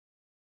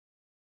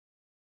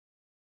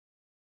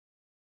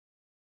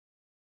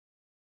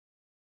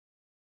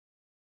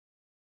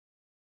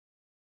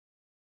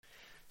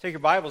Take your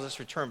Bibles, let's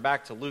return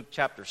back to Luke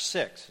chapter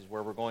 6, is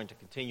where we're going to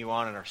continue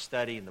on in our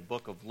study in the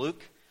book of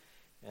Luke.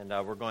 And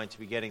we're going to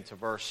be getting to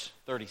verse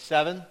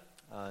 37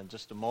 in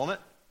just a moment.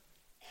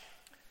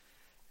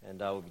 And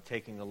we'll be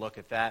taking a look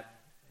at that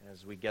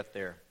as we get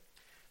there.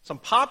 Some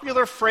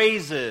popular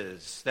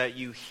phrases that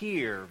you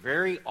hear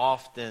very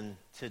often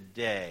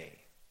today.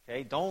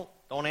 Okay, don't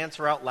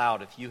answer out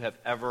loud if you have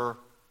ever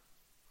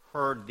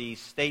heard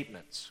these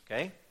statements.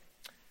 Okay,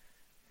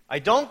 I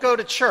don't go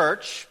to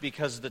church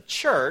because the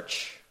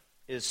church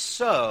is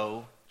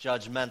so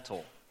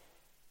judgmental.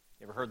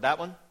 You ever heard that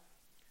one?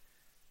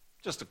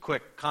 Just a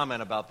quick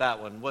comment about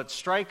that one. What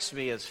strikes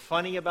me as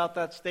funny about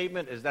that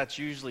statement is that's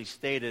usually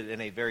stated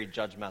in a very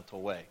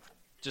judgmental way.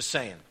 Just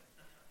saying.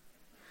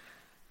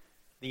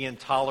 The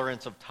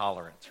intolerance of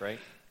tolerance, right?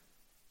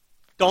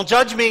 Don't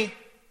judge me.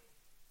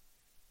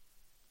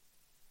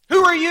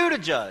 Who are you to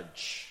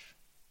judge?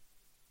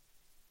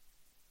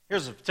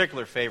 Here's a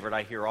particular favorite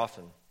I hear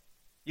often.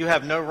 You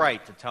have no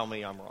right to tell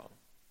me I'm wrong.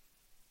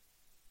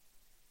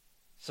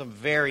 Some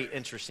very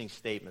interesting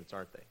statements,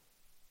 aren't they?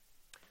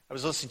 I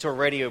was listening to a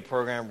radio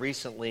program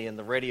recently, and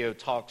the radio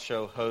talk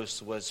show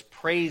host was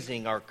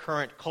praising our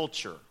current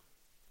culture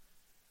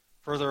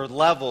for their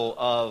level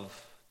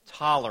of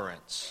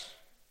tolerance,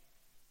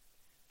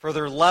 for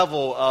their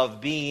level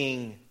of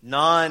being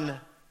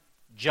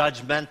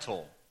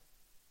non-judgmental.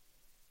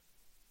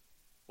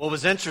 What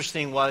was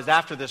interesting was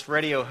after this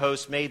radio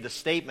host made the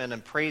statement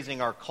and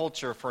praising our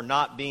culture for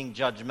not being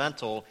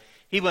judgmental,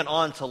 he went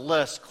on to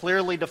list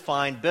clearly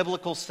defined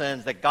biblical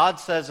sins that God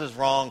says is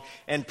wrong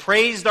and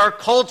praised our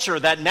culture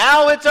that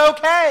now it's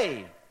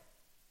okay.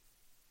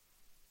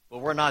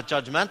 But we're not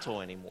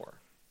judgmental anymore.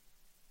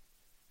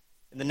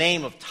 In the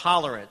name of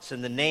tolerance,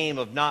 in the name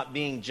of not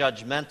being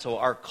judgmental,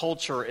 our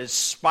culture is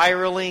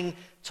spiraling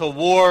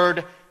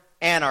toward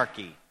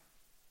anarchy.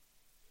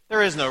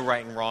 There is no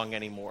right and wrong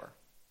anymore.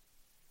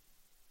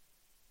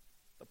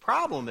 The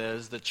problem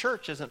is the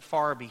church isn't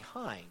far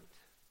behind.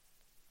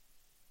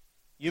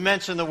 You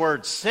mentioned the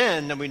word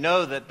sin, and we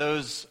know that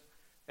those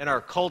in our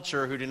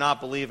culture who do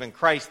not believe in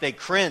Christ, they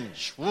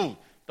cringe. Woo,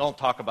 don't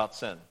talk about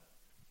sin.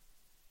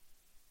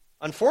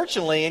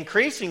 Unfortunately,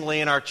 increasingly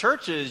in our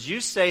churches,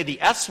 you say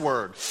the S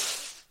word.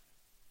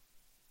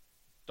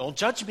 Don't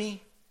judge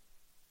me.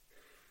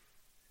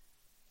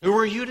 Who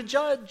are you to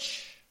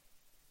judge?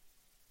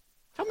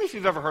 Tell me if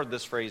you've ever heard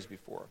this phrase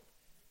before.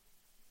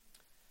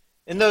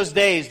 In those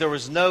days, there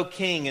was no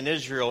king in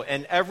Israel,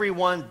 and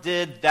everyone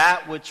did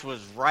that which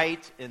was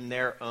right in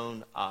their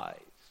own eyes.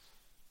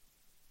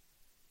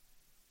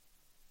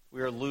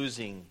 We are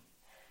losing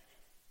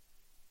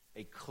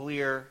a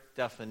clear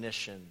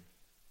definition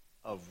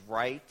of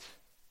right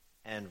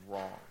and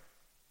wrong.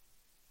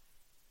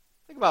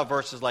 Think about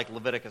verses like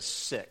Leviticus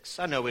 6.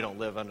 I know we don't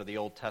live under the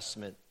Old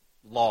Testament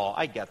law.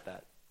 I get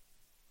that.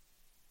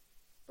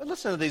 But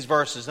listen to these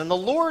verses. And the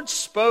Lord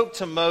spoke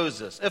to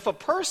Moses, if a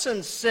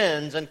person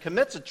sins and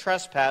commits a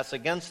trespass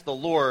against the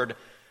Lord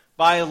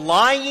by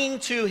lying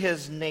to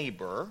his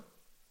neighbor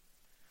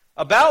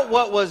about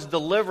what was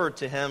delivered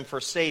to him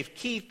for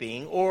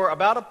safekeeping, or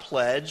about a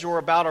pledge, or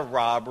about a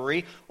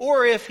robbery,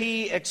 or if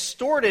he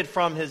extorted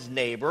from his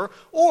neighbor,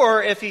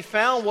 or if he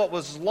found what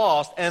was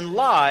lost and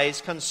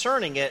lies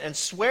concerning it and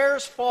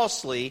swears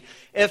falsely,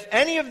 if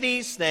any of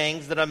these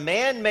things that a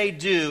man may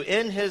do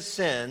in his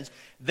sins,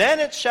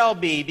 then it shall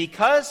be,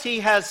 because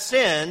he has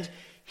sinned,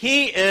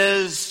 he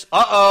is,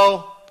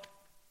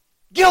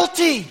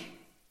 guilty.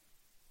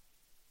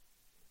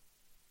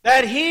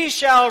 That he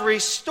shall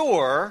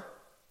restore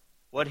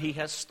what he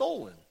has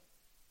stolen.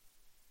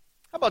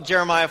 How about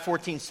Jeremiah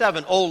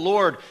 14:7? O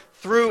Lord,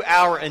 through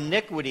our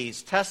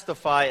iniquities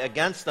testify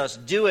against us.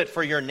 Do it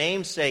for your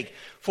name's sake,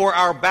 for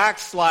our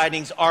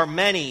backslidings are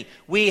many.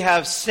 We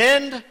have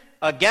sinned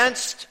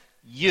against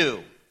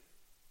you.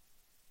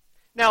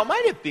 Now,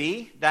 might it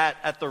be that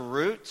at the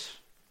root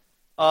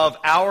of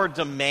our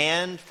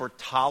demand for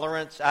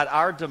tolerance, at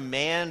our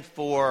demand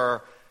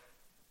for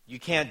you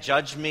can't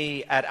judge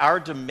me, at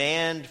our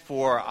demand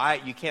for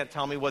you can't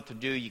tell me what to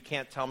do, you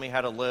can't tell me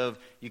how to live,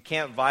 you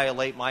can't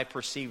violate my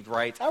perceived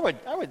rights. I would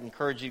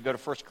encourage you to go to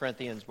 1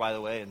 Corinthians, by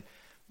the way, and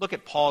look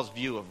at Paul's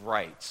view of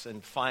rights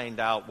and find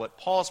out what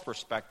Paul's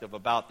perspective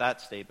about that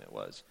statement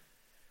was.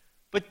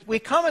 But we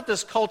come at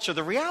this culture,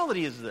 the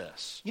reality is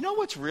this. You know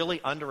what's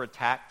really under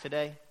attack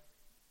today?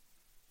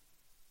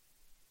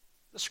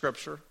 The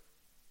Scripture.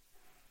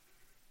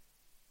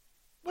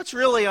 What's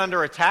really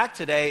under attack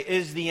today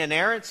is the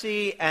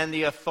inerrancy and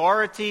the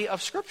authority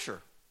of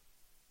Scripture.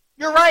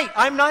 You're right,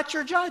 I'm not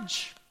your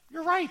judge.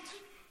 You're right.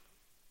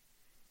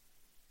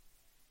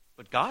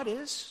 But God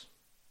is.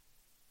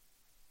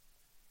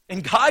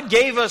 And God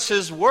gave us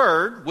His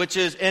Word, which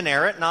is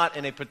inerrant, not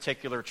in a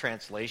particular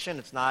translation.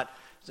 It's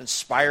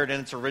inspired in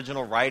its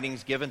original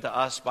writings given to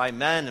us by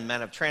men, and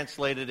men have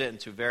translated it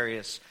into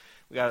various.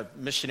 We got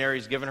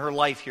missionaries giving her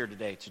life here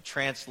today to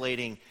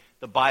translating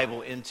the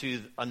Bible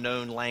into a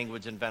known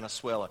language in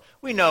Venezuela.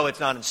 We know it's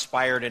not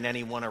inspired in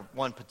any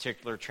one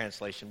particular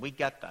translation. We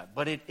get that.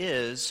 But it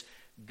is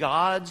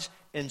God's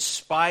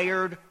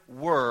inspired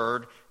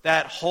word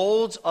that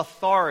holds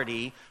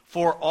authority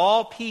for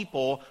all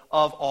people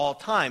of all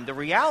time. The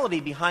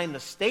reality behind the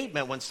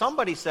statement, when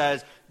somebody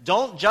says,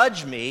 don't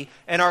judge me,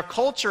 and our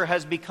culture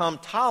has become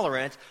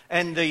tolerant,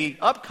 and the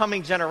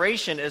upcoming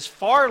generation is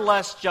far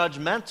less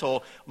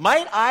judgmental,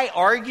 might I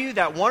argue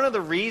that one of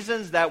the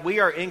reasons that we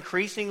are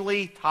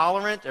increasingly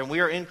tolerant and we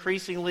are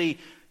increasingly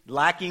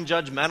lacking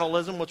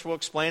judgmentalism, which we'll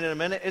explain in a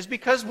minute, is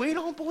because we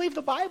don't believe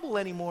the Bible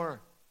anymore.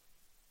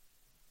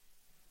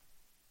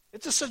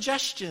 It's a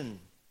suggestion.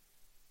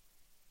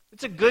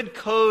 It's a good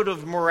code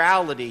of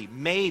morality,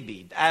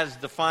 maybe, as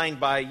defined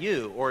by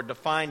you or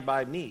defined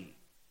by me.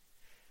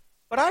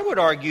 But I would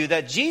argue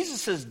that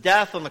Jesus'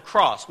 death on the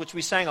cross, which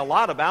we sang a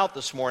lot about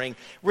this morning,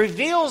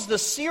 reveals the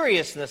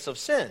seriousness of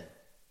sin.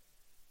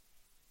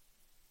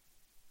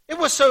 It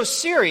was so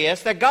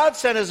serious that God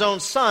sent his own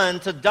Son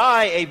to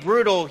die a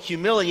brutal,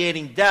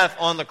 humiliating death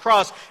on the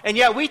cross, and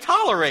yet we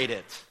tolerate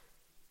it.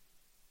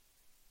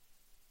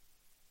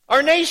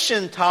 Our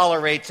nation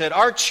tolerates it.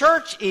 Our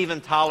church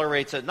even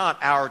tolerates it. Not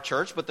our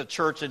church, but the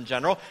church in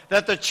general.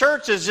 That the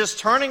church is just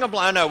turning a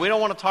blind eye. No, we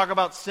don't want to talk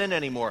about sin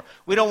anymore.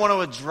 We don't want to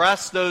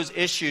address those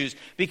issues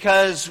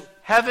because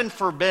heaven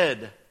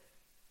forbid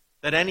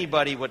that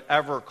anybody would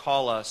ever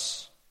call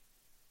us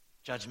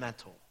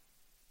judgmental.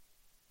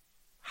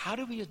 How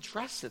do we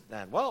address it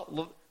then?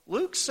 Well,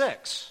 Luke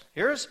 6.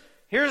 Here's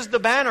the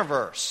banner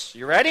verse.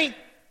 You ready?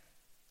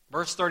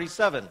 Verse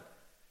 37.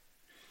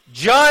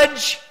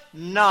 Judge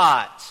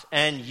not,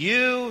 and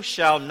you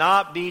shall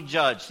not be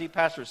judged. See,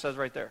 Pastor, it says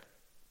right there.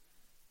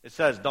 It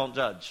says, don't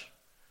judge.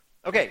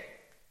 Okay.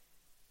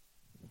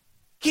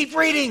 Keep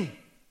reading.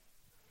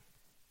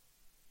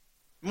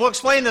 And we'll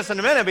explain this in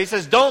a minute, but he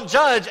says, don't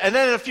judge, and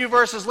then a few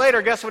verses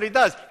later, guess what he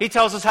does? He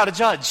tells us how to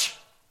judge.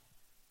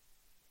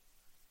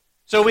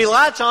 So we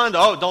latch on to,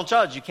 oh, don't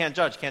judge. You can't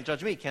judge. Can't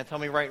judge me. Can't tell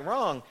me right and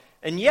wrong.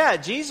 And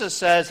yet, Jesus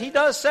says, he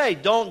does say,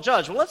 don't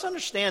judge. Well, let's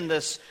understand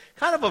this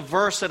kind of a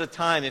verse at a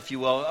time, if you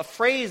will, a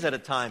phrase at a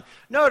time.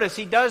 Notice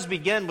he does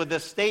begin with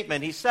this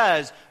statement. He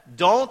says,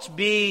 don't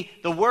be,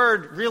 the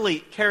word really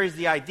carries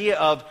the idea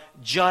of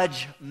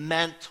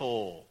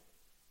judgmental.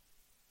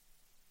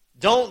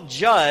 Don't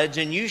judge,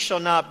 and you shall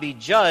not be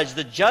judged.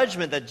 The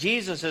judgment that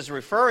Jesus is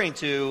referring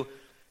to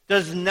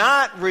does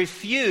not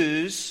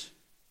refuse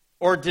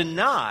or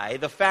deny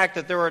the fact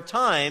that there are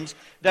times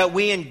that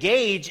we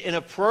engage in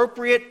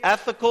appropriate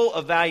ethical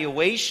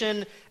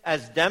evaluation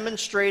as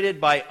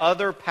demonstrated by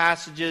other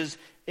passages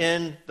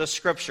in the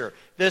Scripture.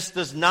 This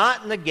does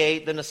not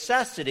negate the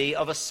necessity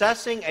of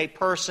assessing a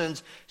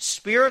person's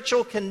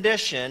spiritual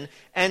condition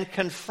and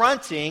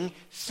confronting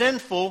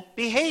sinful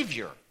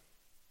behavior.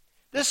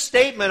 This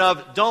statement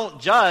of don't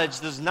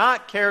judge does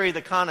not carry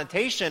the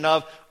connotation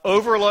of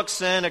overlook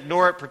sin,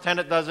 ignore it,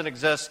 pretend it doesn't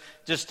exist,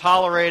 just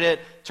tolerate it,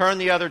 turn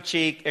the other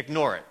cheek,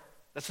 ignore it.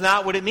 That's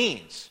not what it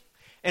means.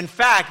 In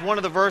fact, one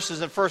of the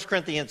verses in 1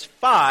 Corinthians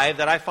 5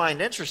 that I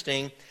find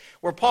interesting,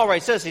 where Paul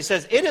writes this, he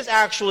says, it is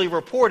actually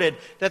reported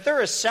that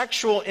there is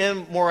sexual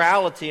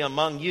immorality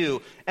among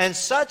you, and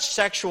such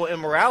sexual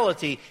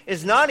immorality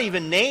is not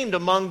even named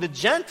among the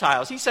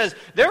Gentiles. He says,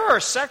 there are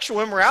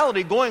sexual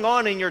immorality going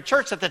on in your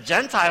church that the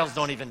Gentiles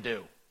don't even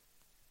do.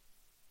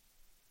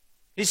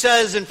 He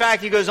says, in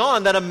fact, he goes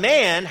on, that a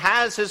man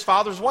has his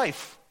father's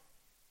wife.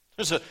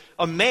 There's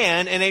a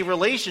man in a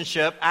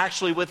relationship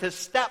actually with his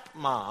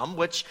stepmom,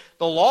 which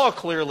the law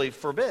clearly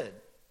forbid.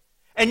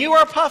 And you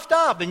are puffed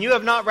up, and you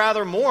have not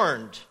rather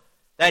mourned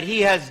that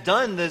he has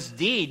done this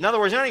deed. In other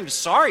words, you're not even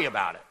sorry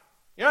about it.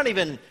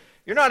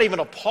 You're not even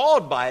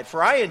appalled by it.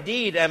 For I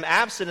indeed am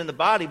absent in the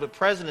body, but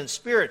present in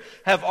spirit,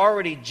 have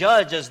already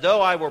judged as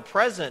though I were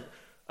present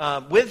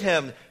with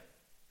him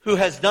who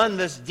has done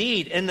this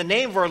deed. In the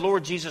name of our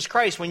Lord Jesus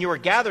Christ, when you are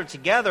gathered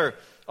together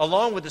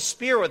along with the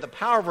Spirit, with the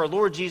power of our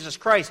Lord Jesus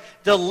Christ,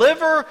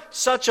 deliver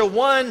such a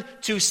one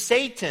to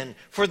Satan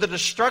for the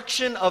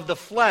destruction of the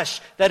flesh,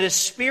 that his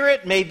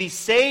spirit may be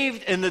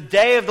saved in the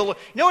day of the Lord.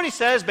 You know what he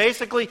says?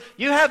 Basically,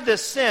 you have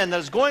this sin that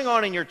is going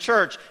on in your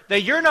church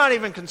that you're not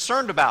even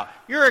concerned about.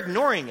 You're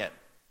ignoring it.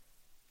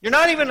 You're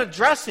not even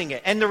addressing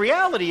it. And the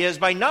reality is,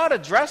 by not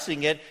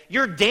addressing it,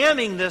 you're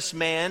damning this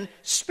man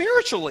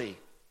spiritually.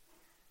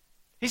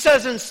 He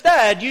says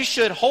instead, you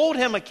should hold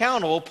him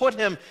accountable, put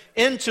him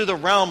into the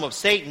realm of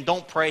Satan.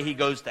 Don't pray he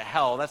goes to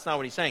hell. That's not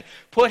what he's saying.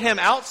 Put him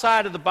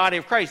outside of the body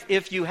of Christ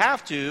if you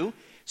have to,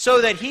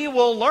 so that he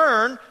will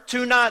learn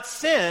to not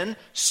sin,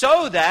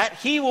 so that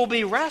he will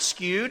be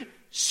rescued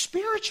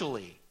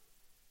spiritually.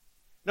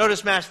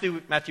 Notice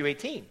Matthew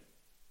 18.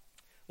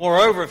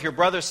 Moreover, if your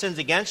brother sins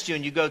against you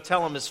and you go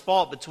tell him his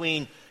fault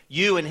between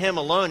you and him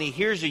alone, he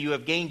hears you, you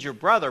have gained your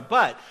brother.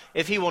 But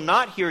if he will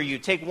not hear you,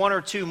 take one or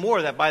two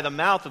more, that by the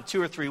mouth of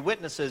 2 or 3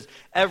 witnesses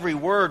every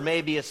word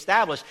may be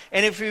established.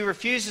 And if he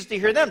refuses to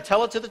hear them,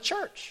 tell it to the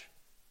church.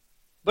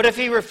 But if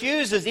he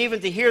refuses even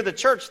to hear the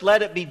church,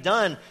 let it be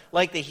done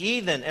like the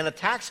heathen and a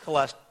tax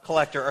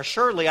collector.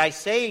 Assuredly, I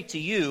say to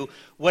you,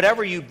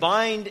 whatever you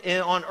bind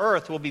on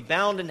earth will be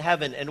bound in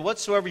heaven, and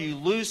whatsoever you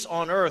loose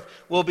on earth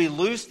will be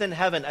loosed in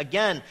heaven.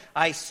 Again,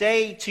 I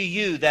say to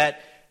you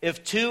that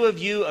if two of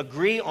you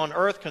agree on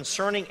earth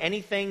concerning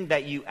anything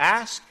that you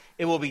ask,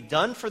 it will be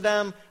done for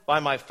them by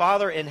my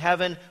Father in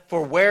heaven.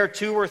 For where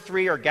two or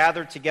three are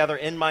gathered together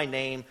in my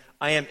name,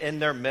 I am in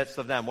their midst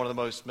of them. One of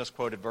the most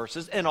misquoted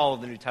verses in all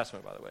of the New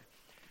Testament, by the way.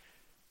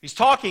 He's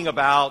talking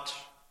about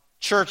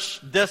church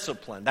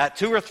discipline, that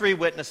two or three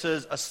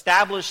witnesses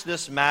establish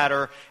this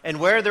matter, and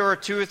where there are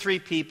two or three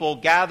people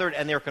gathered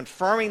and they're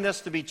confirming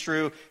this to be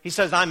true, he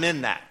says, I'm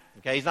in that.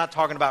 Okay, he's not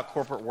talking about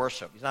corporate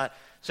worship. He's not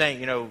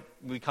saying,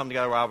 we come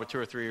together with two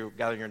or three who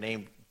gather in your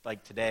name,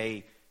 like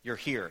today, you're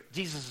here.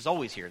 Jesus is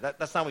always here.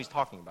 That's not what he's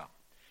talking about.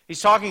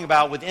 He's talking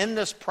about within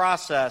this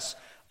process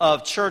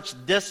of church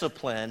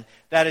discipline,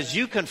 that as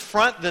you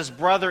confront this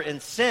brother in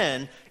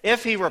sin,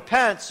 if he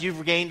repents, you've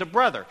regained a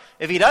brother.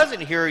 If he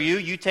doesn't hear you,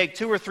 you take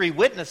two or three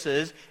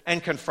witnesses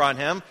and confront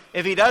him.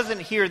 If he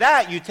doesn't hear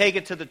that, you take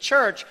it to the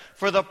church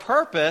for the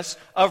purpose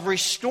of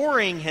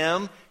restoring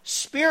him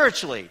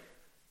spiritually.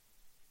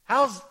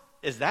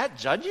 Is that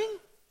judging?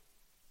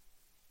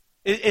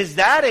 Is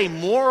that a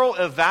moral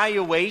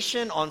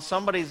evaluation on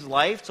somebody's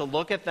life to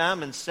look at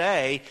them and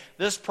say,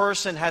 this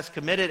person has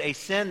committed a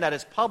sin that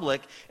is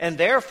public, and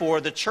therefore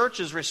the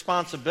church's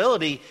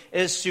responsibility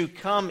is to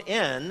come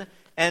in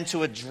and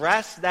to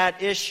address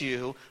that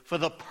issue for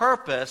the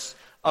purpose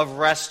of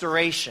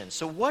restoration?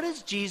 So what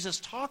is Jesus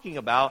talking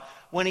about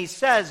when he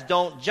says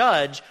don't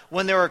judge,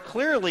 when there are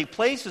clearly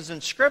places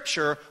in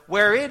Scripture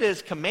where it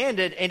is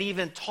commanded and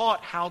even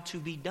taught how to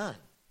be done?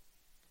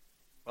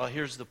 Well,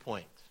 here's the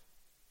point.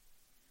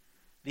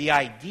 The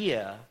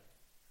idea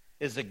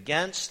is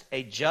against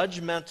a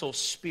judgmental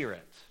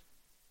spirit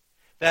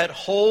that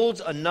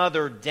holds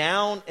another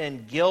down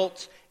in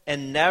guilt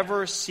and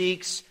never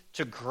seeks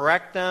to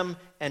correct them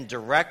and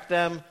direct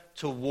them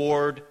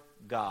toward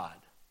God.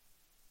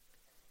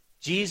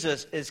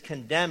 Jesus is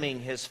condemning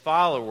his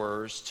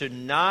followers to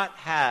not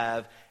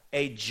have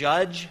a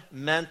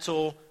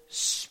judgmental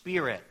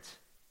spirit.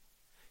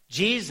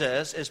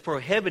 Jesus is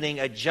prohibiting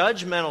a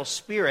judgmental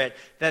spirit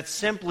that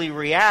simply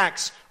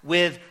reacts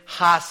with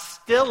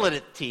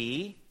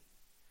hostility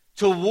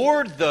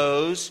toward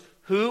those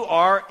who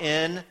are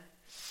in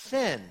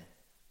sin.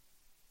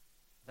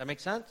 Does that make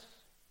sense?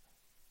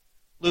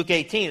 Luke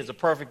 18 is a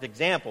perfect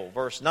example.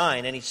 Verse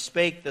 9, and he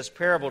spake this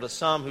parable to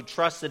some who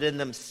trusted in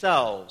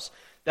themselves,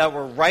 that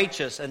were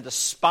righteous and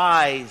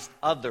despised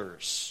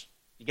others.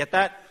 You get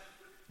that?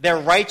 They're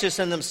righteous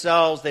in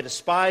themselves, they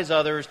despise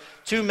others.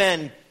 Two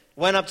men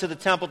went up to the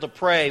temple to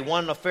pray,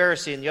 one a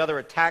Pharisee and the other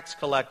a tax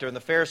collector. And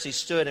the Pharisee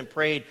stood and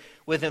prayed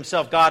with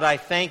himself, God, I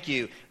thank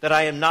you that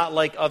I am not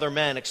like other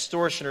men,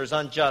 extortioners,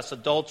 unjust,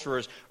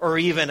 adulterers, or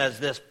even as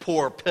this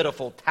poor,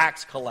 pitiful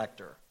tax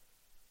collector.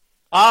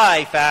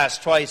 I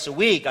fast twice a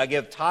week. I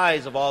give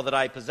tithes of all that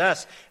I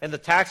possess. And the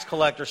tax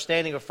collector,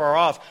 standing afar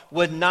off,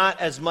 would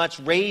not as much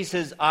raise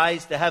his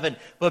eyes to heaven,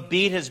 but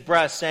beat his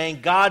breast,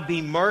 saying, God,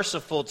 be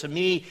merciful to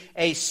me,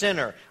 a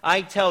sinner.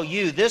 I tell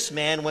you, this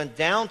man went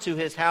down to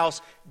his house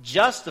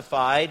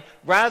justified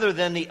rather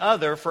than the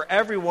other. For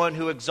everyone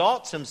who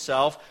exalts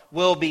himself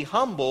will be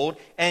humbled,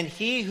 and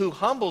he who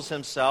humbles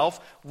himself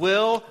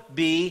will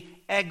be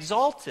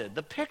exalted.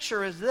 The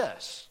picture is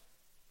this.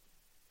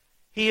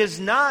 He is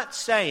not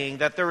saying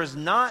that there is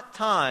not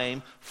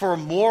time for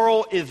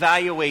moral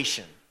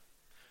evaluation.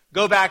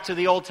 Go back to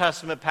the Old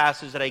Testament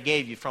passage that I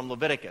gave you from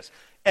Leviticus.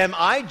 Am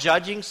I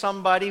judging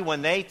somebody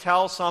when they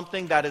tell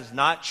something that is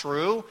not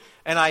true,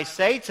 and I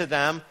say to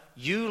them,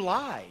 you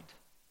lied?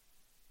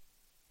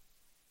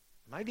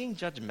 Am I being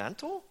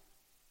judgmental?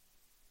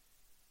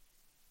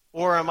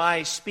 Or am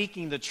I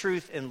speaking the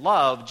truth in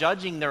love,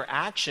 judging their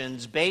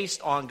actions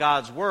based on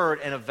God's word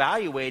and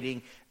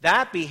evaluating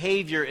that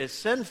behavior is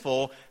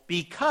sinful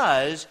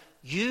because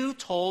you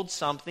told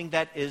something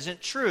that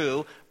isn't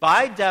true?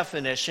 By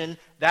definition,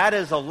 that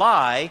is a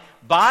lie.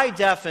 By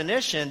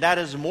definition, that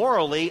is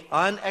morally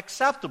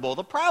unacceptable.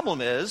 The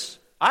problem is,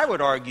 I would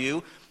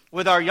argue,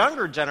 with our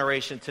younger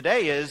generation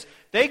today is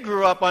they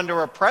grew up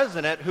under a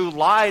president who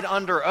lied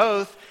under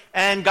oath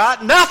and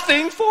got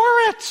nothing for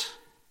it.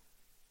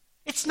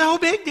 It's no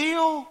big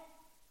deal.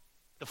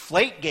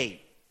 Deflategate.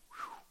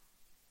 Whew.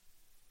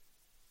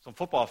 Some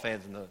football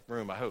fans in the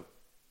room, I hope.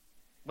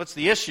 What's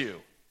the issue?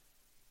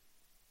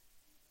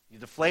 You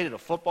deflated a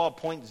football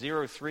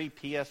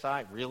 .03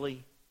 PSI?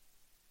 Really?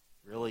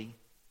 Really?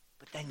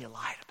 But then you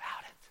lied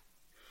about it.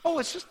 Oh,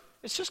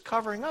 it's just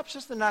covering up. It's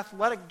just an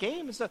athletic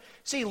game.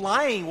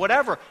 Lying,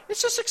 whatever.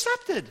 It's just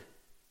accepted.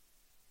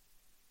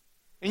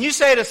 And you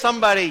say to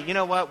somebody, you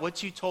know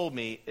what you told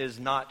me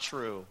is not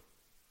true.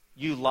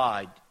 You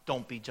lied.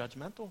 Don't be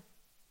judgmental.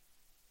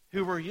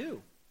 Who are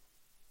you?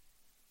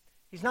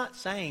 He's not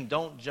saying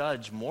don't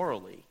judge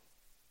morally.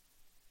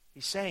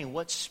 He's saying,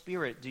 what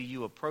spirit do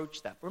you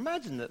approach that?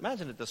 Imagine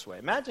it this way.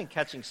 Imagine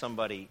catching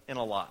somebody in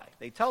a lie.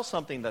 They tell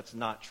something that's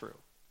not true.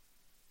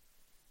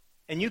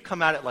 And you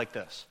come at it like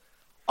this.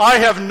 I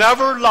have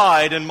never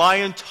lied in my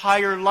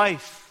entire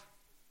life.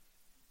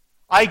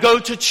 I go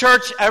to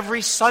church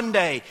every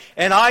Sunday,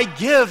 and I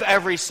give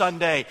every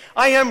Sunday.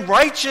 I am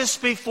righteous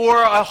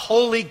before a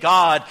holy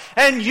God.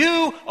 And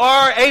you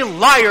are a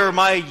liar,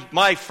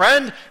 my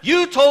friend.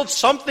 You told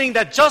something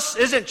that just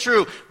isn't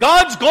true.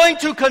 God's going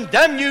to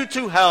condemn you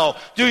to hell.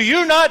 Do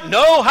you not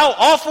know how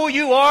awful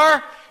you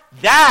are?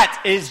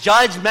 That is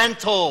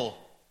judgmental.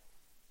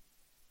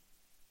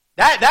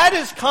 That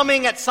is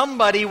coming at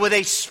somebody with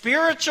a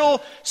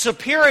spiritual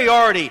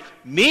superiority.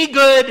 Me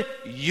good,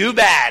 you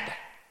bad.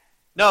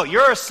 No,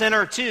 you're a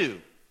sinner too.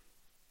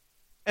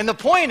 And the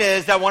point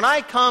is that when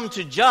I come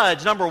to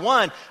judge, number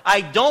one,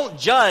 I don't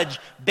judge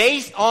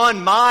based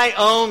on my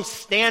own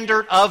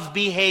standard of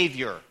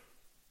behavior.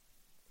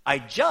 I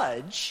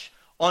judge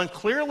on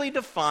clearly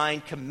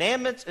defined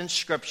commandments in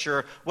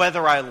Scripture,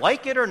 whether I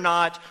like it or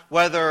not,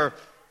 whether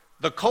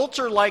the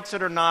culture likes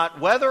it or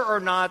not, whether or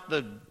not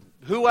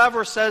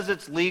whoever says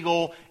it's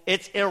legal,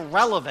 it's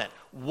irrelevant.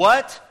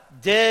 What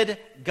did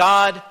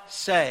God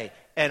say?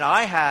 And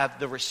I have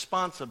the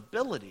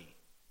responsibility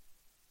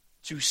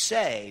to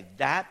say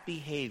that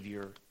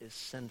behavior is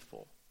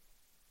sinful.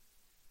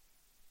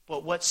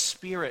 But what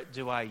spirit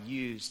do I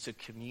use to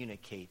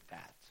communicate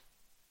that?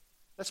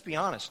 Let's be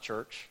honest,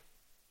 church.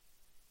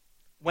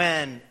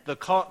 When the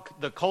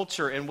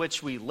culture in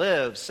which we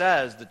live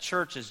says the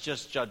church is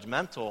just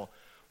judgmental,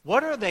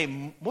 what are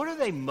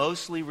they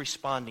mostly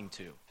responding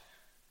to?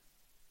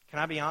 Can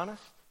I be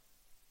honest?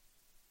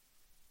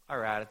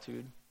 Our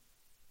attitude.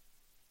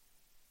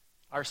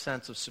 Our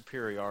sense of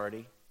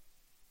superiority.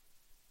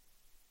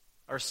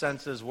 Our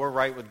sense is we're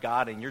right with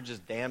God and you're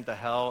just damned to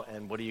hell,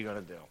 and what are you going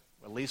to do?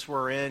 At least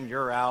we're in,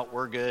 you're out,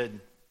 we're good.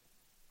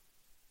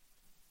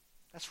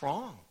 That's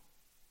wrong.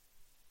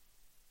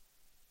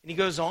 And he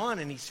goes on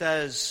and he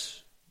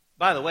says,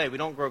 by the way, we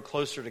don't grow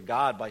closer to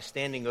God by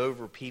standing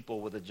over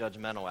people with a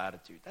judgmental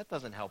attitude. That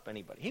doesn't help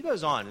anybody. He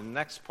goes on in the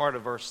next part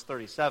of verse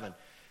 37.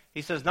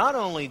 He says, not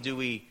only do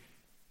we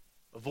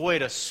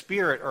avoid a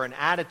spirit or an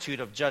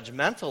attitude of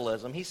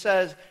judgmentalism, he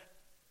says,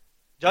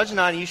 judge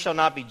not, and you shall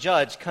not be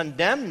judged.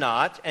 Condemn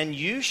not, and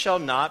you shall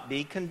not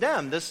be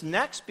condemned. This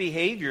next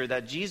behavior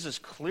that Jesus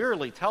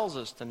clearly tells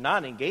us to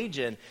not engage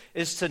in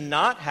is to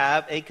not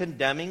have a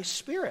condemning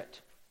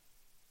spirit.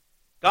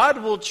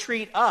 God will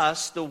treat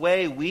us the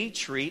way we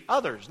treat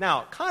others.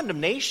 Now,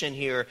 condemnation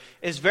here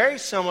is very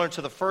similar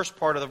to the first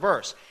part of the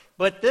verse,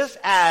 but this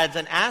adds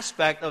an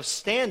aspect of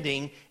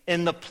standing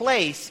in the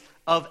place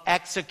of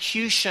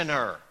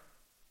executioner.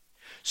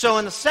 So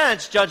in a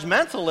sense,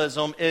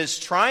 judgmentalism is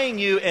trying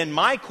you in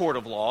my court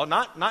of law,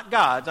 not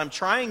God's. I'm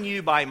trying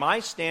you by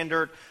my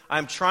standard.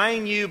 I'm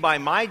trying you by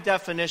my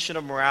definition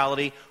of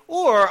morality,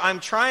 or I'm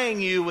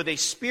trying you with a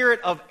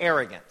spirit of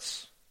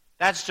arrogance.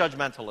 That's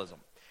judgmentalism.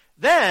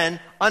 Then,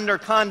 under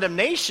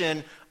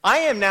condemnation, I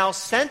am now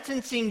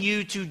sentencing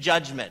you to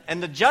judgment.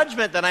 And the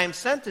judgment that I am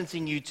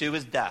sentencing you to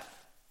is death.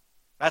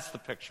 That's the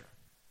picture.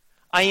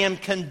 I am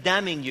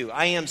condemning you.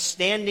 I am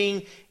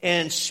standing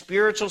in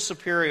spiritual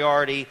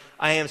superiority.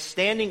 I am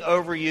standing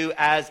over you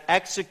as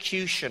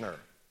executioner.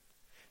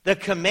 The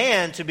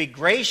command to be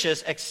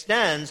gracious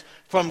extends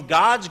from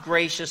God's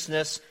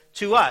graciousness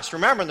to us.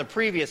 Remember in the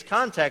previous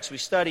context we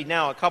studied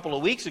now a couple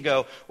of weeks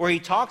ago where he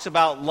talks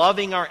about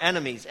loving our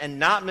enemies and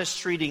not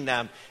mistreating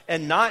them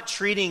and not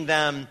treating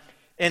them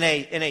in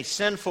a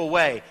sinful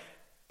way.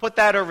 Put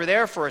that over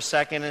there for a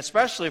second, and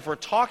especially if we're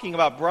talking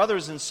about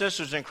brothers and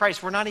sisters in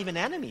Christ, we're not even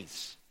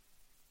enemies.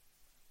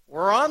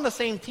 We're on the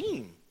same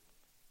team.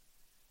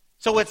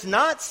 So it's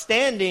not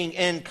standing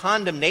in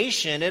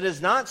condemnation. It is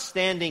not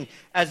standing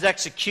as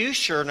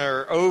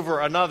executioner over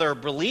another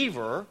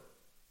believer.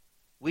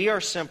 We are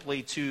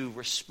simply to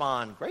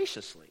respond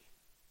graciously.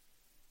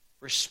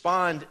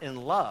 Respond in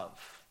love.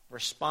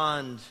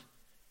 Respond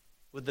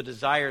with the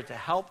desire to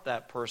help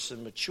that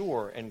person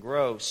mature and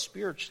grow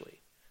spiritually.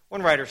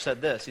 One writer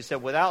said this. He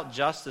said, without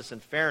justice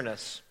and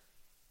fairness,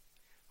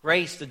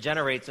 grace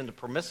degenerates into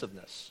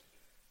permissiveness,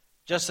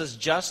 just as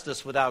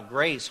justice without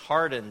grace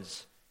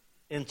hardens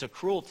into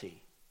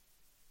cruelty.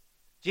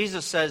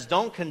 Jesus says,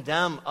 don't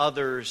condemn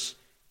others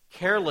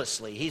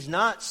carelessly. He's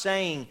not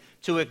saying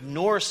to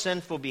ignore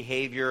sinful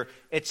behavior.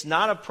 It's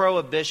not a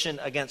prohibition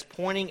against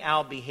pointing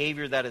out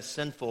behavior that is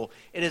sinful.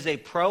 It is a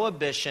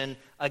prohibition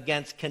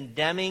against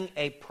condemning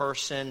a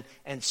person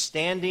and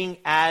standing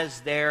as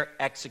their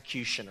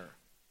executioner.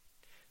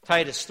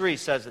 Titus 3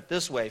 says it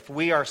this way, for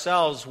we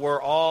ourselves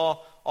were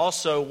all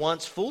also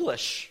once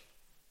foolish,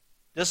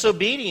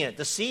 disobedient,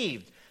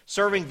 deceived,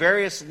 serving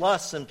various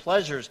lusts and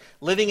pleasures,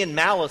 living in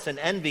malice and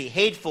envy,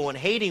 hateful and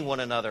hating one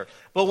another.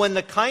 But when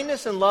the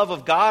kindness and love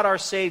of God our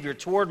Savior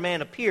toward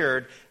man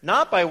appeared,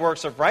 not by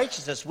works of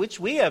righteousness which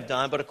we have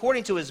done, but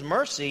according to his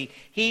mercy,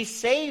 he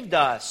saved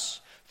us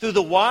through the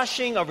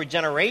washing of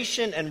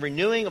regeneration and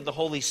renewing of the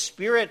Holy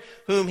Spirit,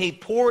 whom he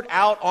poured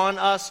out on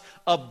us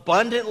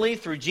abundantly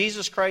through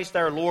Jesus Christ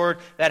our Lord,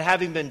 that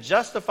having been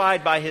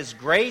justified by his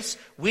grace,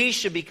 we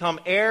should become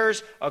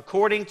heirs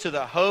according to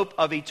the hope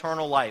of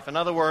eternal life. In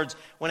other words,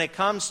 when it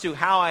comes to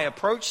how I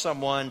approach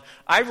someone,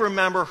 I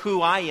remember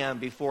who I am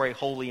before a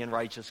holy and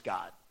righteous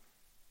God.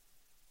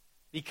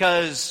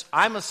 Because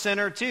I'm a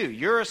sinner too.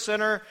 You're a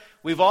sinner.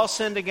 We've all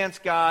sinned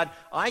against God.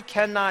 I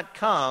cannot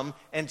come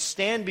and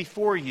stand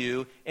before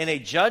you in a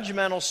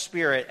judgmental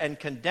spirit and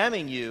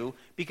condemning you,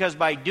 because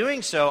by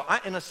doing so,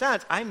 in a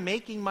sense, I'm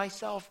making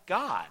myself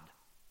God.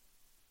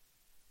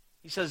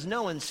 He says,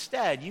 no,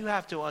 instead, you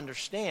have to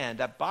understand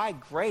that by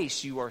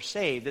grace you are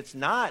saved. It's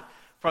not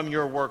from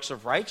your works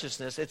of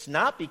righteousness. It's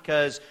not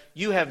because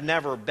you have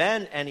never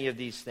been any of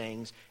these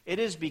things. It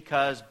is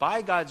because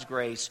by God's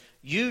grace,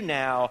 you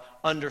now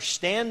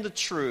understand the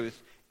truth,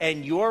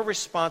 and your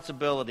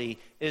responsibility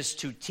is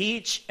to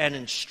teach and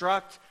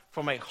instruct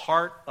from a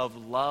heart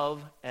of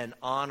love and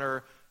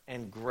honor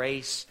and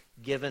grace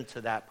given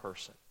to that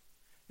person.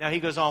 Now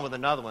he goes on with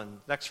another one.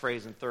 Next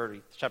phrase in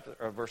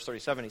verse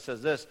 37, he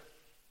says this.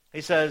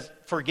 He says,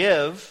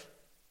 forgive,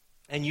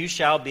 and you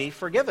shall be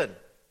forgiven.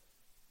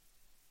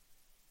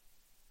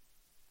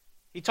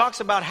 He talks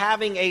about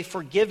having a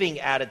forgiving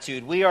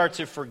attitude. We are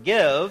to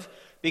forgive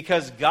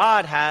because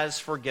God has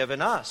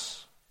forgiven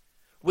us.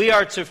 We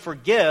are to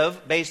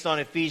forgive based on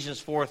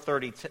Ephesians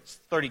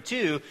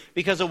 4:32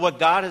 because of what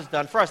God has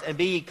done for us. And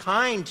be ye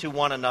kind to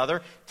one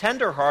another,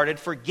 tenderhearted,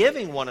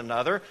 forgiving one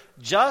another,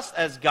 just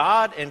as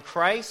God in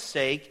Christ's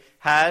sake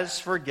has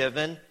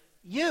forgiven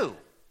you.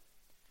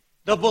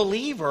 The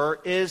believer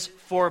is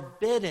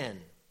forbidden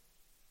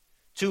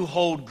to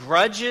hold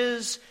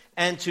grudges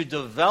and to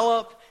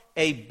develop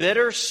a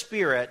bitter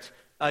spirit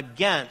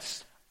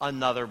against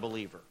another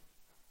believer.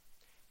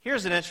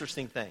 Here's an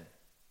interesting thing.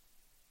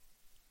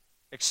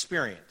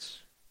 Experience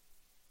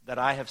that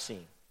I have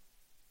seen.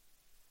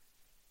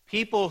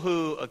 People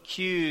who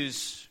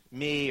accuse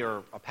me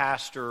or a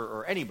pastor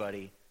or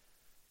anybody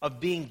of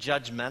being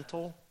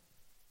judgmental,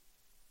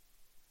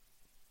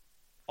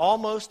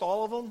 almost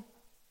all of them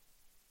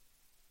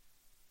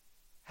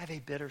have a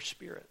bitter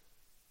spirit.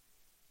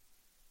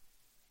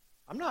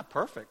 I'm not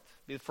perfect.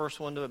 I'll be the first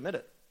one to admit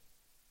it.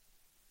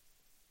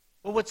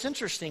 But what's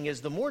interesting is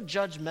the more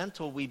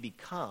judgmental we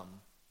become,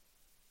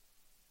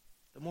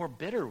 the more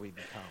bitter we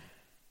become.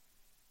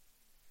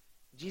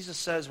 Jesus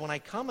says, when I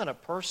come at a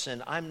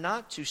person, I'm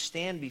not to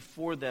stand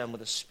before them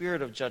with a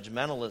spirit of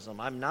judgmentalism.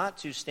 I'm not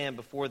to stand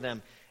before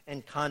them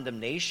in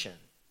condemnation.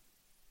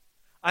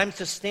 I'm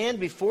to stand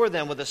before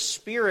them with a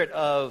spirit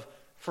of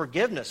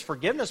forgiveness.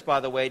 Forgiveness,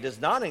 by the way,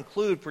 does not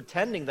include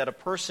pretending that a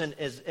person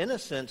is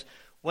innocent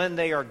when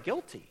they are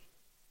guilty.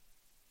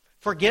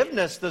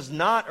 Forgiveness does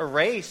not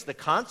erase the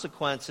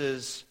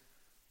consequences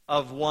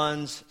of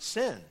one's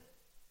sin.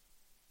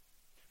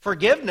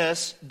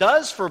 Forgiveness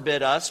does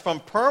forbid us from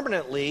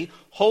permanently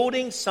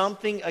holding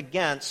something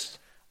against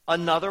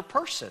another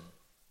person.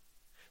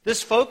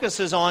 This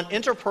focuses on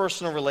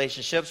interpersonal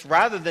relationships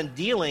rather than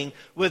dealing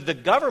with the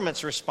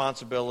government's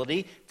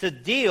responsibility to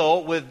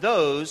deal with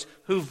those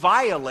who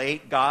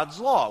violate God's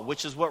law,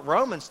 which is what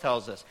Romans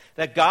tells us,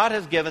 that God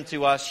has given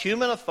to us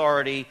human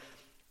authority,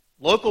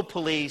 local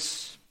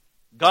police,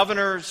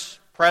 governors,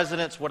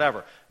 presidents,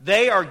 whatever.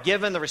 They are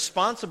given the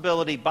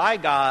responsibility by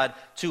God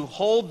to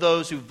hold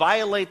those who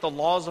violate the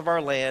laws of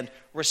our land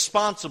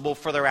responsible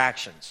for their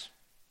actions.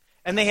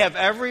 And they have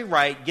every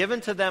right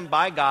given to them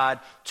by God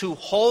to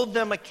hold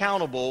them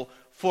accountable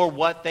for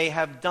what they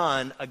have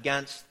done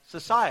against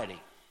society.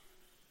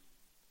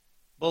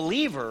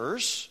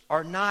 Believers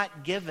are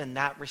not given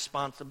that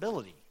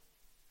responsibility.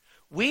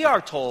 We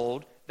are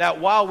told that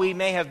while we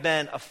may have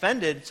been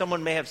offended,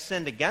 someone may have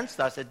sinned against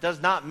us, it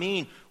does not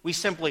mean we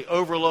simply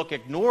overlook,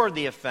 ignore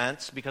the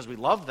offense because we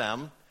love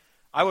them.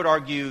 I would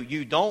argue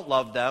you don't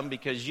love them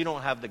because you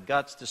don't have the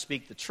guts to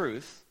speak the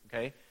truth,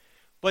 okay?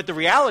 But the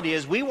reality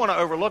is we want to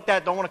overlook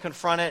that, don't want to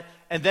confront it,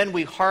 and then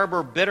we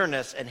harbor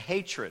bitterness and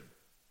hatred.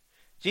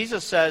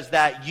 Jesus says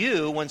that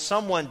when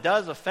someone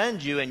does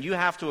offend you and you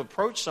have to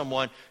approach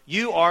someone,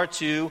 you are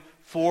to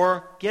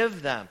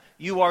forgive them.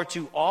 You are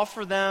to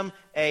offer them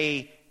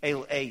a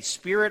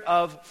spirit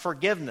of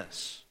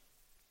forgiveness.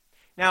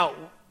 Now,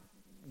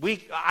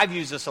 I've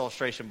used this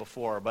illustration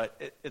before,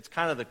 but it's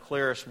kind of the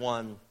clearest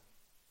one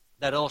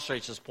that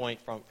illustrates this point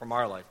from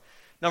our life.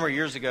 A number of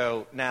years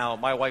ago now,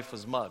 my wife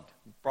was mugged.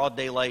 Broad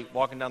daylight,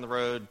 walking down the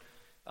road,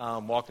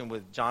 walking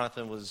with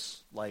Jonathan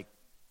was like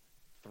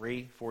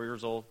 3, 4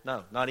 years old.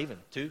 No, not even,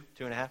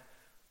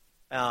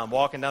 2.5.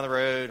 Walking down the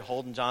road,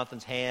 holding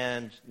Jonathan's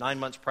hand, 9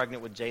 months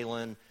pregnant with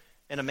Jalen,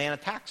 and a man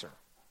attacks her.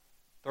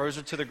 Throws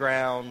her to the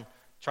ground,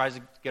 tries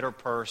to get her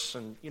purse,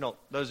 and,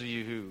 those of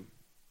you who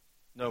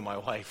know my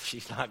wife,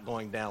 she's not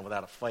going down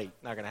without a fight.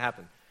 Not going to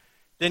happen.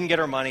 Didn't get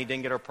her money,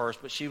 didn't get her purse,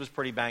 but she was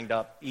pretty banged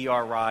up.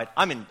 ER ride.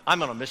 I'm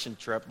on a mission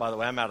trip, by the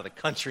way. I'm out of the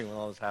country when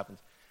all this happens.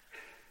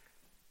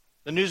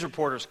 The news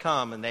reporters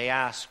come and they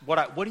ask,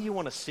 what do you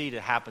want to see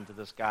to happen to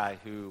this guy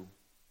who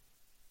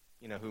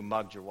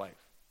mugged your wife?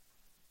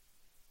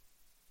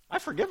 I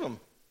forgive him.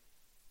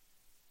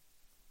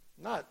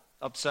 Not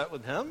upset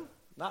with him,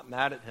 not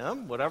mad at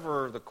him.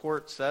 Whatever the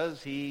court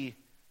says he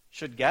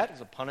should get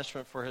as a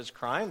punishment for his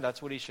crime,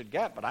 that's what he should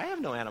get. But I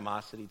have no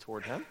animosity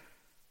toward him.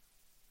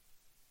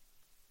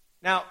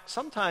 Now,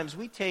 sometimes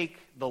we take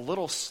the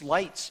little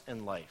slights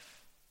in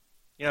life.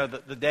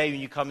 The day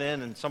when you come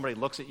in and somebody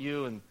looks at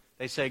you and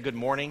They say good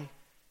morning,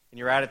 and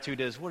your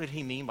attitude is, what did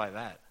he mean by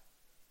that?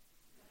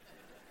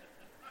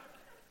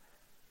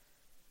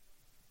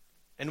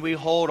 And we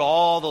hold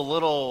all the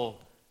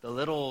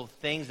little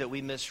things that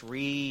we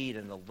misread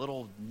and the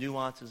little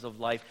nuances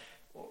of life,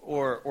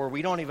 or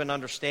we don't even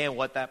understand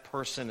what that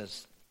person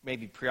is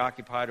maybe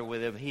preoccupied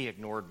with. Him. He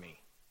ignored me.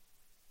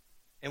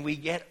 And we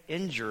get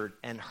injured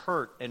and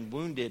hurt and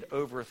wounded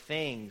over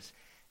things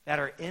that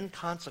are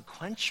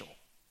inconsequential.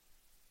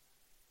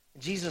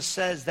 Jesus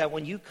says that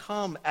when you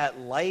come at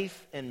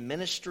life and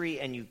ministry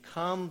and you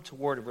come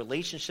toward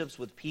relationships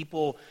with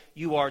people,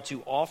 you are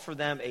to offer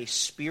them a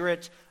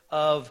spirit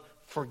of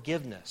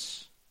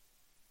forgiveness,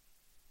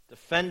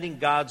 defending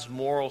God's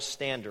moral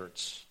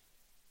standards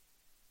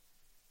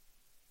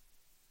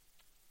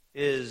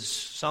is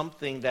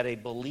something that a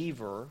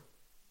believer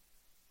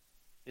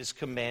is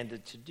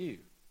commanded to do.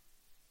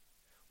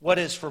 What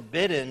is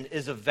forbidden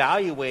is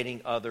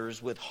evaluating others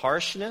with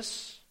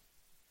harshness.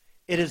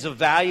 It is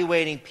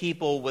evaluating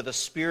people with a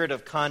spirit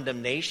of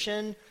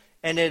condemnation,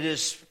 and it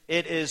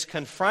is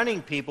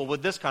confronting people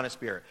with this kind of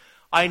spirit.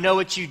 I know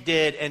what you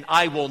did, and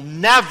I will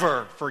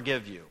never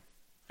forgive you.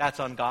 That's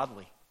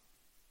ungodly.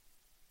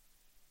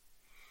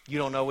 You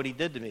don't know what he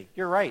did to me.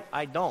 You're right,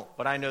 I don't.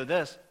 But I know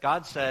this.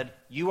 God said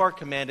you are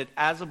commanded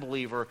as a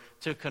believer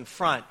to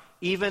confront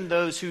even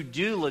those who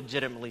do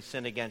legitimately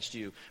sin against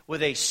you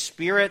with a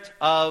spirit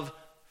of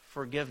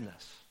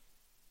forgiveness.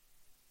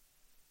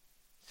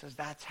 He says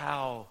that's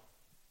how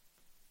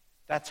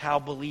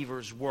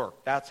believers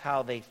work. That's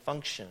how they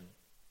function.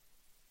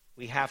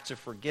 We have to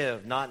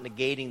forgive, not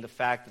negating the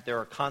fact that there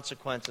are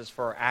consequences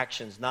for our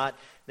actions, not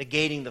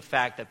negating the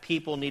fact that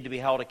people need to be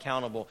held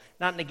accountable,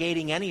 not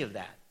negating any of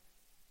that,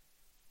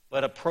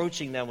 but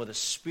approaching them with a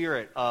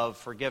spirit of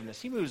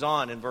forgiveness. He moves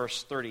on in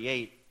verse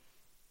 38.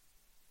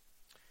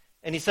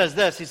 And he says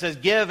this, he says,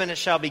 give and it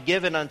shall be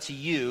given unto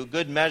you,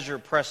 good measure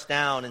pressed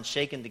down and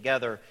shaken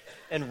together,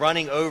 and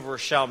running over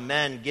shall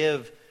men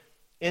give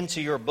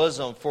into your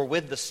bosom. For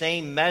with the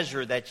same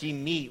measure that ye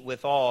meet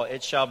withal,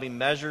 it shall be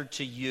measured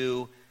to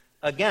you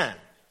again.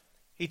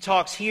 He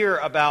talks here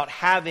about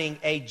having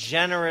a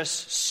generous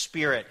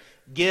spirit.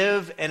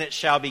 Give and it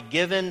shall be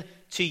given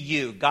to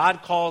you.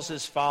 God calls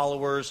his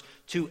followers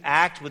to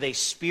act with a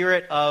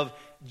spirit of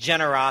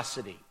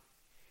generosity.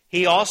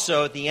 He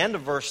also, at the end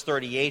of verse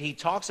 38, he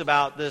talks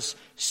about this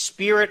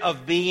spirit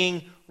of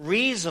being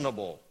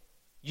reasonable.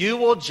 You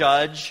will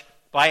judge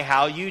by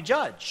how you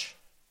judge.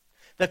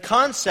 The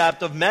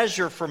concept of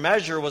measure for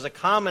measure was a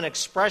common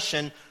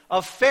expression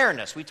of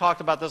fairness. We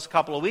talked about this a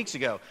couple of weeks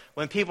ago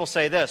when people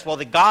say this, well,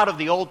 the God of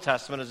the Old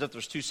Testament, as if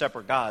there's two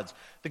separate gods.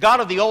 The God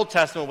of the Old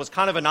Testament was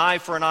kind of an eye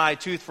for an eye,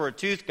 tooth for a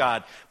tooth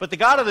God. But the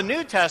God of the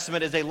New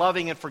Testament is a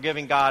loving and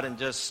forgiving God, and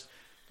just,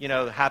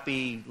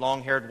 happy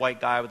long-haired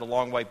white guy with a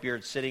long white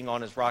beard sitting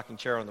on his rocking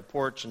chair on the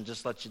porch and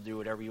just lets you do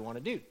whatever you want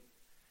to do.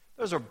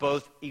 Those are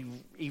both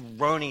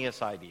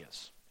erroneous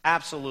ideas.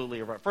 Absolutely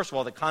erroneous. First of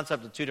all, the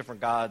concept of two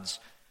different gods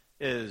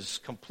is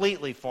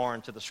completely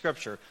foreign to the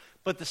Scripture.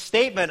 But the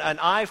statement, an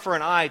eye for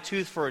an eye,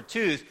 tooth for a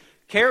tooth,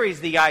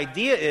 carries the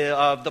idea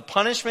of the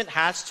punishment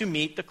has to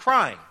meet the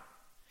crime.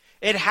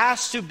 It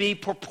has to be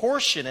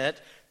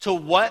proportionate to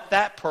what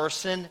that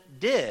person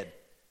did.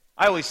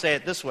 I always say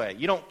it this way.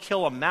 You don't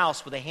kill a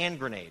mouse with a hand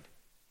grenade.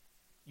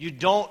 You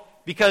don't,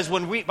 because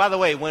when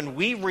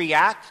we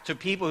react to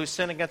people who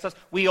sin against us,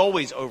 we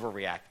always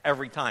overreact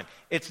every time.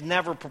 It's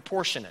never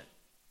proportionate.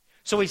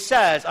 So he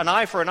says, an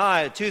eye for an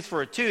eye, a tooth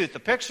for a tooth. The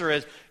picture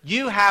is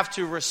you have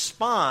to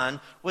respond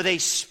with a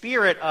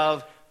spirit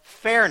of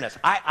fairness.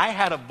 I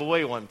had a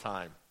boy one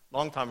time,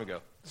 long time ago.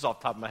 This is off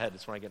the top of my head.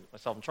 This is when I get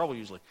myself in trouble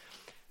usually.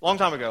 Long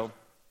time ago,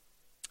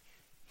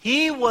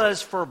 he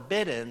was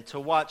forbidden to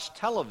watch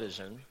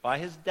television by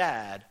his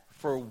dad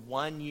for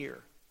 1 year.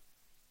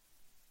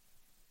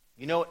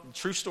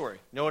 True story.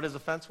 You know what his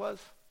offense was?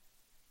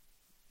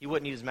 He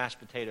wouldn't eat his mashed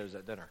potatoes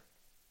at dinner.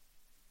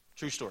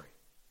 True story.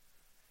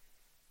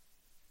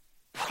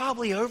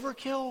 Probably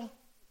overkill,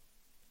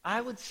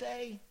 I would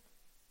say.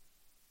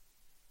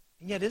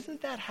 And yet,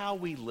 isn't that how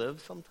we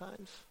live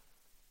sometimes?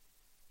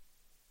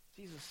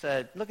 Jesus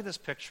said, look at this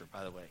picture,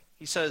 by the way.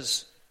 He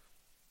says,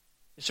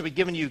 it shall be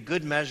given you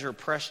good measure,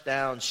 pressed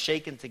down,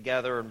 shaken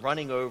together, and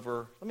running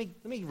over. Let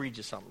me read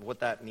you something,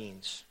 what that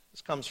means.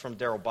 This comes from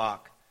Darrell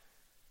Bach.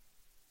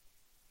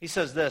 He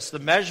says this, the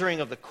measuring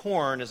of the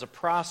corn is a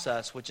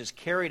process which is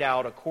carried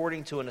out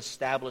according to an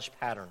established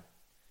pattern.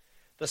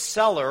 The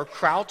seller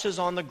crouches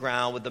on the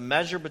ground with the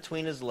measure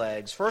between his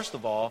legs. First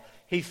of all,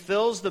 he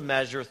fills the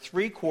measure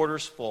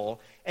 3/4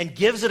 full and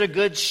gives it a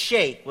good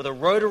shake with a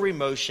rotary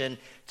motion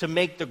to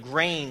make the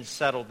grain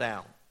settle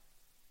down.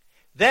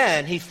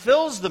 Then he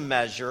fills the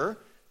measure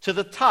to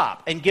the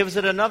top and gives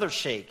it another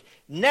shake.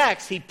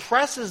 Next, he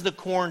presses the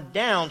corn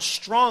down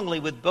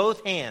strongly with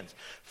both hands.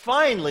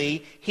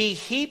 Finally, he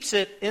heaps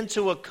it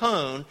into a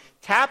cone,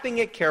 tapping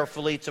it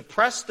carefully to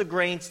press the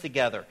grains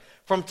together.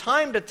 From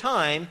time to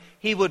time,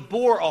 he would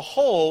bore a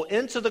hole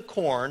into the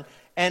corn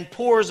and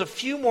pours a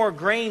few more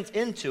grains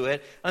into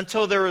it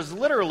until there is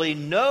literally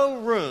no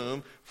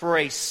room for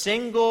a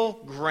single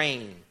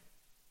grain.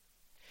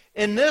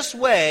 In this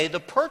way,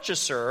 the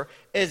purchaser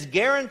is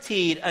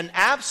guaranteed an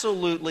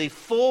absolutely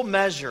full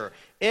measure.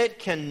 It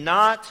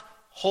cannot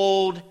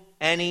hold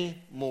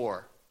any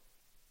more.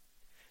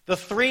 The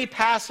three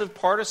passive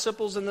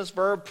participles in this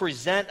verb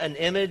present an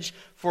image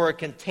for a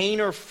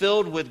container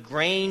filled with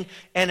grain,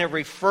 and it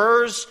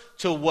refers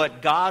to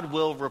what God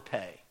will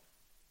repay.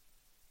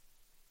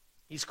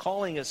 He's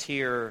calling us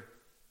here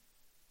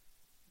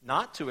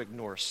not to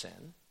ignore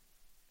sin,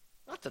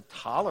 not to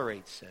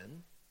tolerate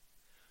sin,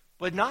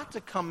 but not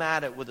to come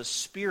at it with a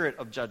spirit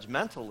of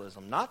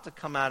judgmentalism, not to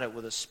come at it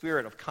with a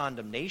spirit of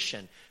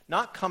condemnation,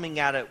 not coming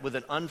at it with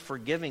an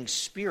unforgiving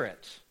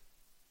spirit,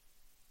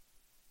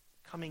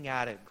 coming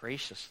at it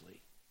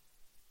graciously,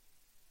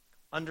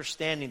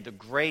 understanding the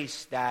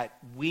grace that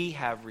we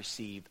have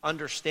received,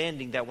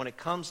 understanding that when it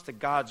comes to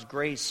God's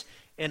grace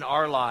in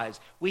our lives,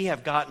 we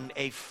have gotten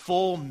a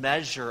full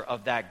measure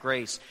of that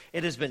grace.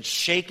 It has been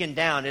shaken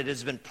down. It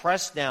has been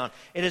pressed down.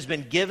 It has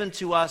been given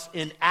to us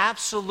in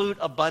absolute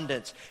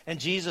abundance. And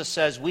Jesus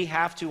says we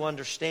have to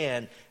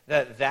understand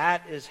that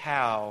that is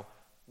how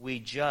we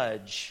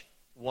judge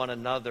one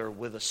another,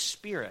 with a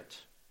spirit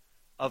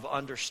of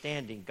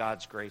understanding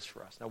God's grace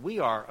for us. Now, we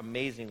are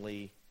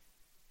amazingly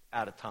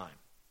out of time.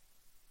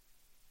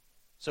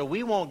 So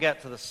we won't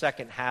get to the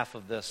second half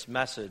of this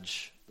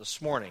message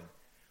this morning.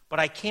 But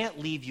I can't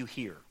leave you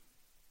here.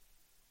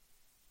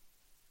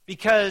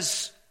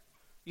 Because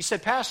you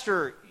said,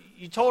 Pastor,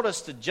 you told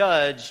us to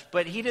judge,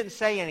 but he didn't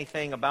say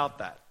anything about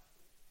that.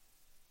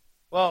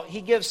 Well,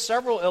 he gives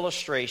several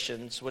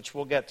illustrations, which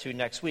we'll get to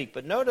next week.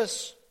 But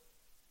notice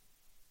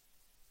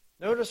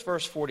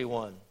verse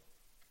 41.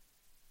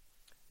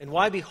 And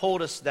why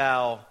beholdest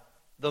thou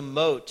the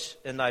mote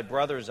in thy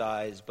brother's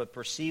eyes, but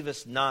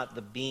perceivest not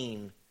the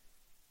beam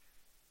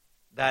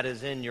that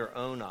is in your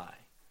own eye?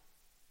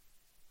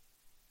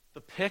 The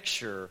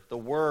picture, the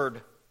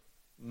word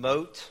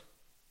mote,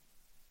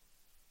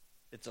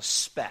 it's a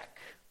speck.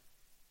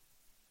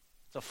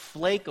 It's a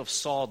flake of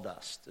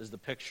sawdust is the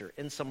picture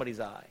in somebody's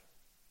eye.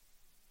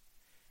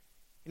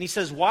 And he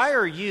says, why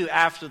are you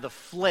after the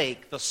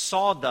flake, the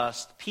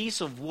sawdust, piece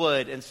of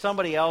wood in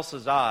somebody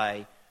else's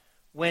eye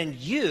when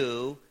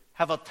you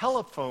have a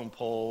telephone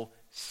pole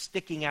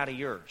sticking out of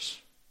yours?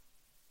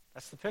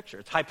 That's the picture.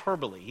 It's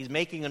hyperbole. He's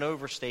making an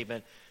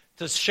overstatement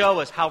to show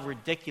us how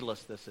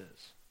ridiculous this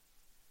is.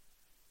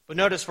 But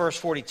notice verse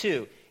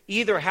 42.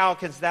 Either how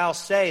canst thou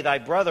say, thy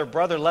brother,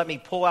 let me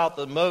pull out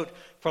the mote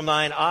from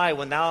thine eye,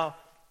 when thou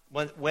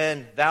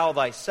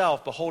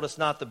thyself beholdest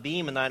not the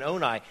beam in thine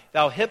own eye?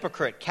 Thou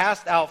hypocrite,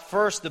 cast out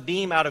first the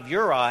beam out of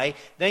your eye,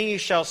 then you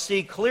shall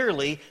see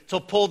clearly to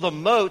pull the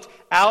mote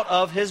out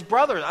of your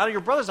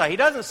brother's eye. He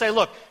doesn't say,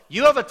 look,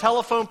 you have a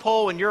telephone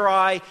pole in your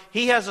eye,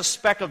 he has a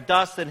speck of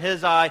dust in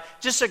his eye,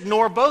 just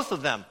ignore both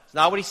of them. It's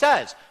not what he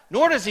says.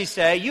 Nor does he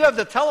say, you have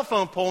the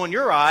telephone pole in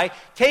your eye,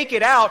 take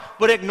it out,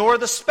 but ignore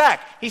the speck.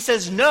 He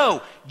says,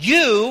 no,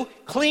 you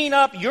clean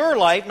up your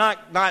life,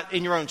 not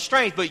in your own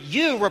strength, but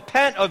you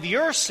repent of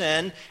your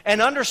sin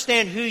and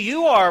understand who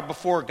you are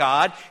before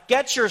God.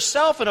 Get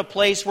yourself in a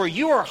place where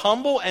you are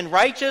humble and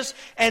righteous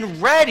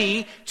and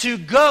ready to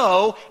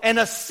go and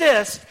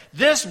assist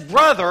this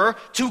brother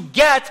to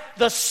get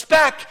the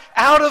speck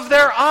out of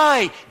their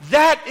eye.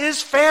 That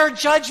is fair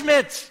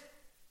judgment.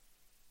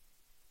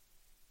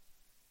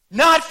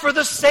 Not for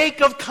the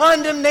sake of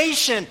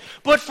condemnation,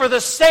 but for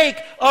the sake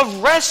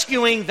of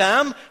rescuing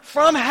them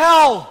from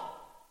hell.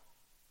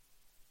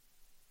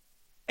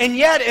 And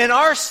yet, in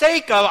our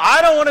sake of,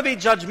 I don't want to be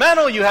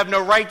judgmental, you have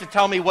no right to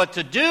tell me what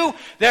to do,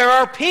 there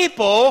are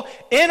people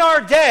in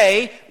our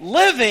day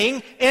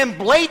living in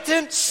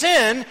blatant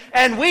sin,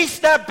 and we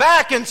step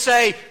back and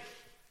say,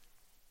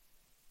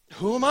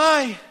 who am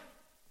I?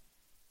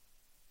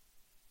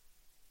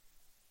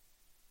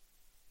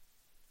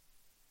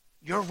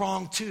 You're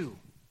wrong too.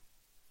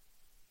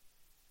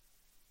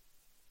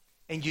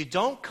 And you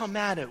don't come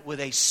at it with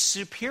a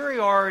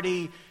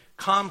superiority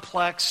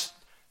complex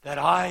that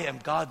I am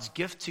God's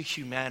gift to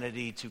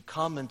humanity to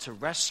come and to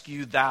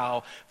rescue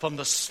thou from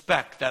the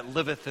speck that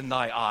liveth in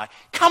thy eye.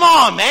 Come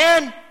on,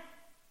 man!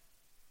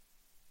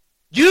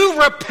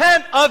 You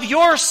repent of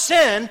your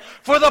sin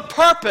for the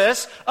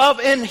purpose of,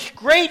 in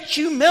great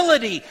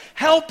humility,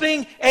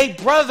 helping a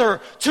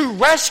brother to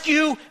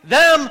rescue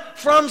them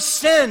from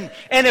sin.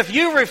 And if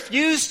you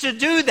refuse to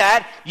do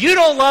that, you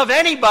don't love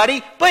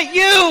anybody but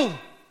you.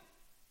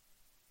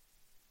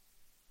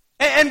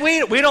 And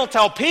we don't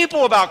tell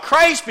people about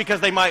Christ because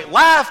they might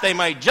laugh, they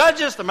might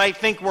judge us, they might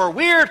think we're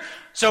weird,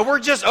 so we're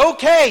just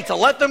okay to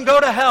let them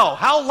go to hell.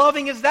 How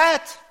loving is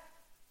that?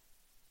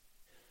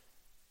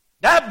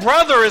 That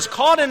brother is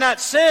caught in that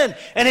sin,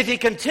 and if he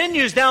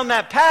continues down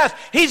that path,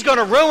 he's going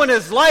to ruin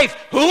his life.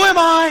 Who am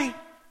I?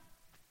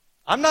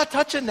 I'm not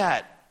touching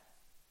that.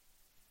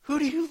 Who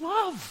do you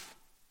love?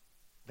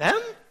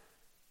 Them?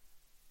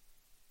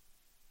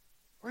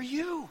 Or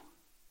you?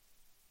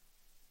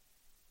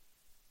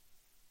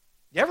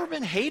 You ever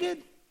been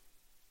hated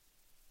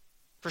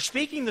for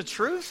speaking the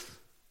truth?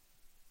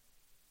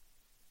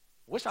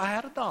 Wish I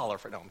had $1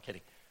 for... No, I'm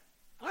kidding.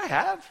 I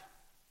have.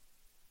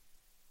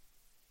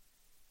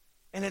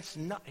 And it's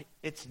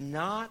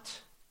not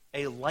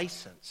a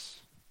license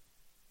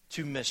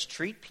to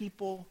mistreat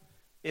people.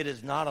 It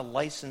is not a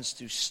license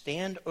to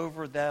stand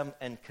over them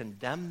and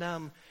condemn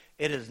them.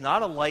 It is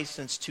not a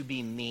license to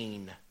be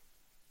mean.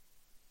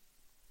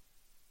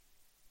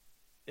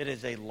 It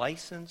is a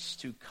license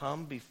to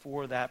come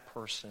before that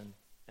person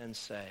and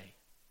say,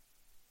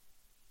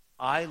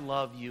 I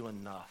love you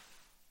enough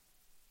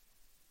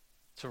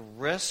to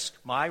risk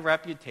my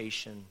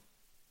reputation,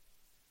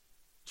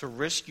 to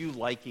risk you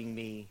liking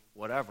me,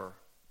 whatever,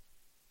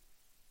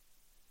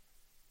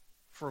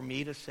 for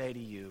me to say to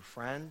you,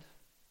 friend,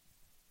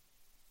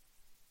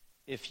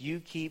 if you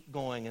keep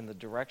going in the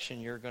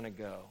direction you're going to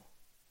go,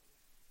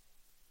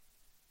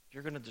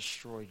 you're going to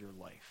destroy your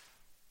life.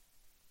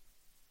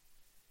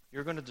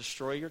 You're going to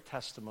destroy your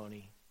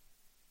testimony.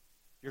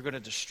 You're going to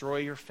destroy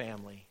your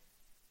family.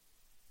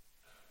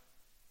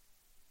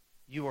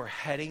 You are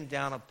heading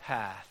down a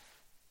path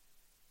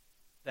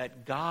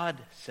that God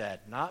said,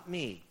 not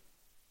me,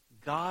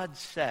 God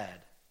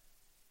said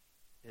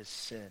is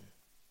sin.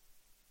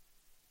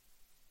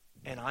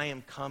 And I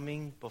am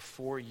coming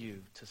before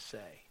you to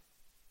say,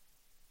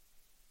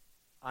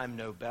 I'm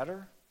no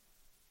better.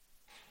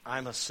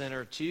 I'm a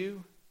sinner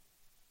too.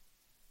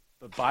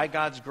 But by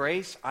God's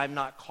grace, I'm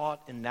not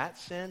caught in that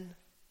sin.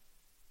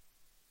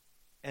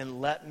 And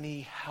let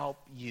me help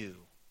you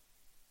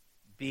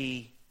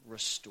be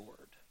restored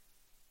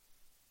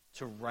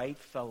to right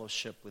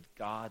fellowship with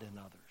God and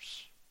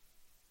others.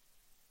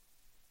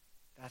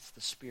 That's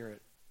the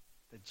spirit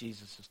that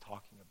Jesus is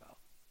talking about.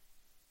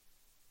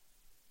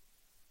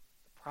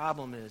 The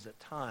problem is, at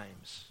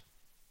times,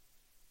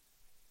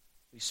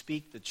 we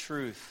speak the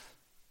truth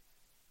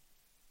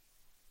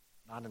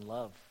not in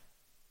love.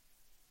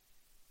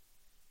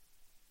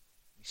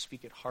 We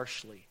speak it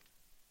harshly.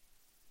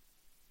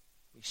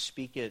 We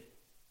speak it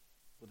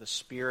with a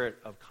spirit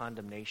of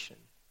condemnation.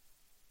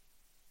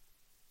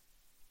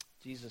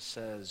 Jesus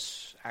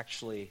says,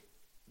 actually,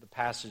 the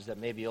passage that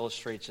maybe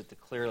illustrates it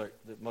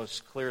the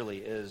most clearly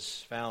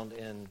is found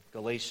in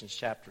Galatians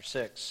chapter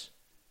 6,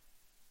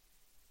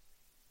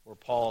 where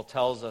Paul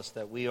tells us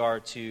that we are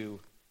to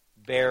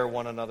bear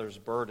one another's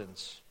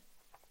burdens.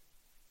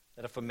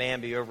 That if a man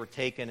be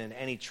overtaken in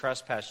any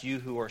trespass, you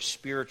who are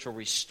spiritual,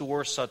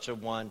 restore such a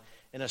one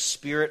in a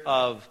spirit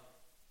of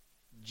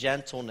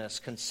gentleness,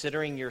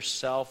 considering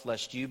yourself,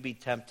 lest you be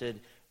tempted,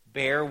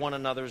 bear one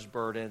another's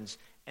burdens,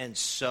 and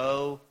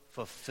so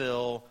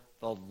fulfill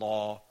the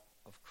law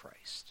of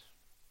Christ.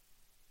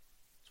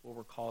 That's what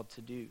we're called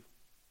to do.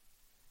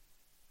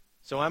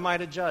 So am I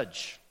to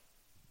judge?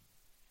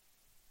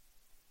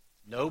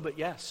 No, but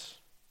yes.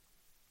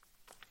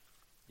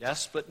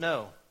 Yes, but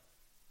no.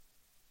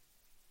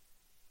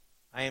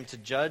 I am to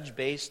judge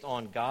based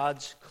on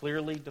God's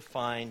clearly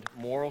defined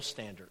moral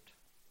standard.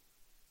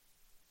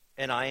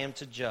 And I am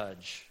to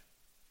judge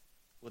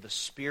with a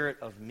spirit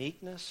of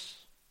meekness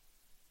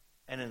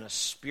and in a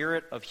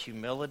spirit of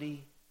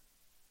humility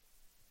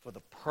for the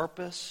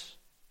purpose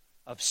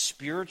of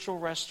spiritual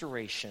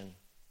restoration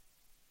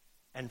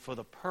and for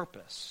the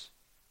purpose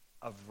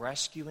of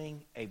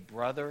rescuing a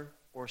brother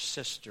or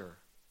sister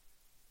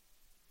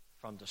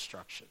from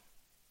destruction.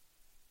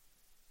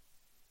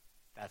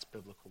 That's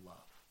biblical love.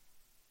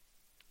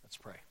 Let's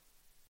pray.